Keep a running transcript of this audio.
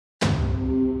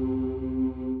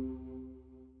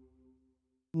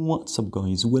What's up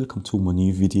guys, welcome to my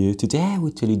new video. Today I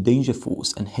will tell you Danger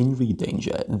Force and Henry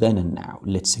Danger, then and now.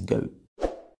 Let's go.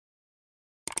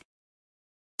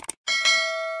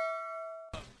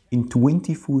 In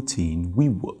 2014, we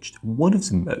watched one of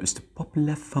the most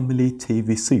popular family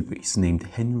TV series named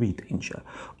Henry Danger.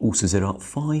 Also, there are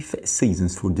 5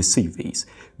 seasons for the series.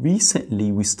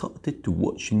 Recently, we started to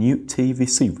watch a new TV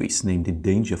series named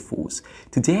Danger Force.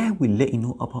 Today, I will let you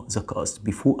know about the cast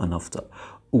before and after.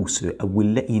 Also, I will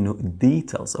let you know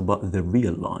details about the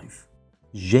real life.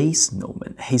 Jace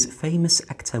Norman, his famous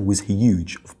actor, was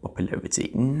huge of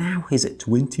popularity. Now he's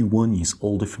 21 years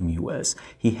old from US.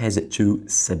 He has 2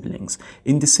 siblings.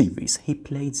 In the series, he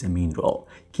played the main role.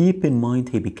 Keep in mind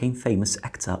he became famous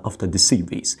actor after the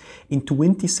series. In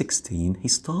 2016, he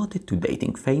started to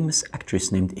dating famous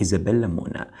actress named Isabella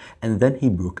Mona, and then he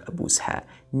broke up with her.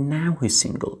 Now he's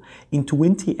single. In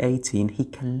 2018, he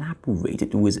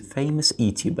collaborated with famous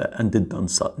YouTuber and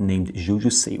dancer named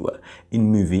Jojo Siwa in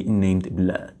movie named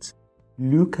Blood.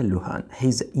 Luca Luhan,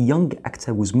 his young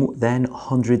actor with more than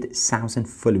 100,000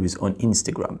 followers on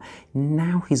Instagram.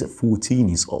 Now he's 14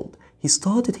 years old. He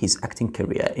started his acting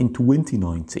career in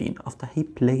 2019 after he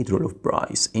played the role of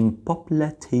Bryce in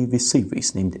popular TV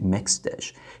series named Max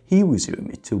Dash. He was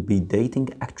rumored to be dating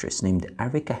actress named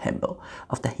Erica Hemmel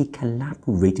after he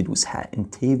collaborated with her in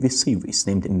TV series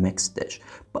named Max Dash,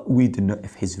 but we don't know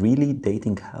if he's really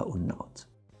dating her or not.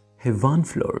 Havan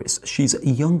Flores, she's a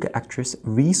young actress.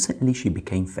 Recently she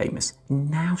became famous.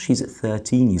 Now she's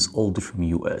 13 years old from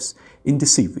US. In the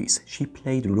series, she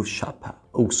played the role of Shapa.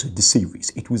 Also the series,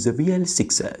 it was a real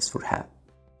success for her.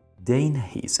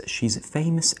 Heath, she's a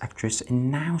famous actress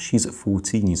and now she's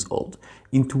 14 years old.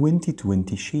 In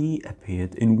 2020, she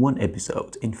appeared in one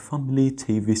episode in family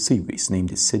TV series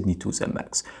named Sydney to the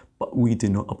Max, but we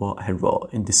don't know about her role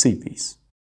in the series.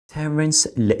 Terrence,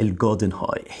 little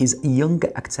Gardenhigh, he's a young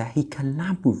actor. He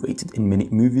collaborated in many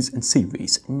movies and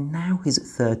series. Now he's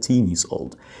 13 years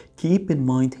old. Keep in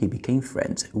mind he became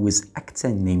friends with actor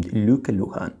named Luca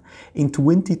Luhan. In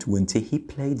 2020, he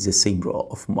played the same role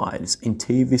of Miles in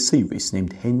TV series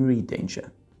named Henry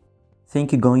Danger.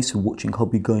 Thank you guys for watching.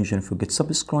 Hope you guys don't forget to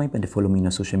subscribe and follow me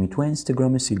on social media,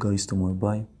 Instagram. See you guys tomorrow.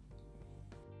 Bye.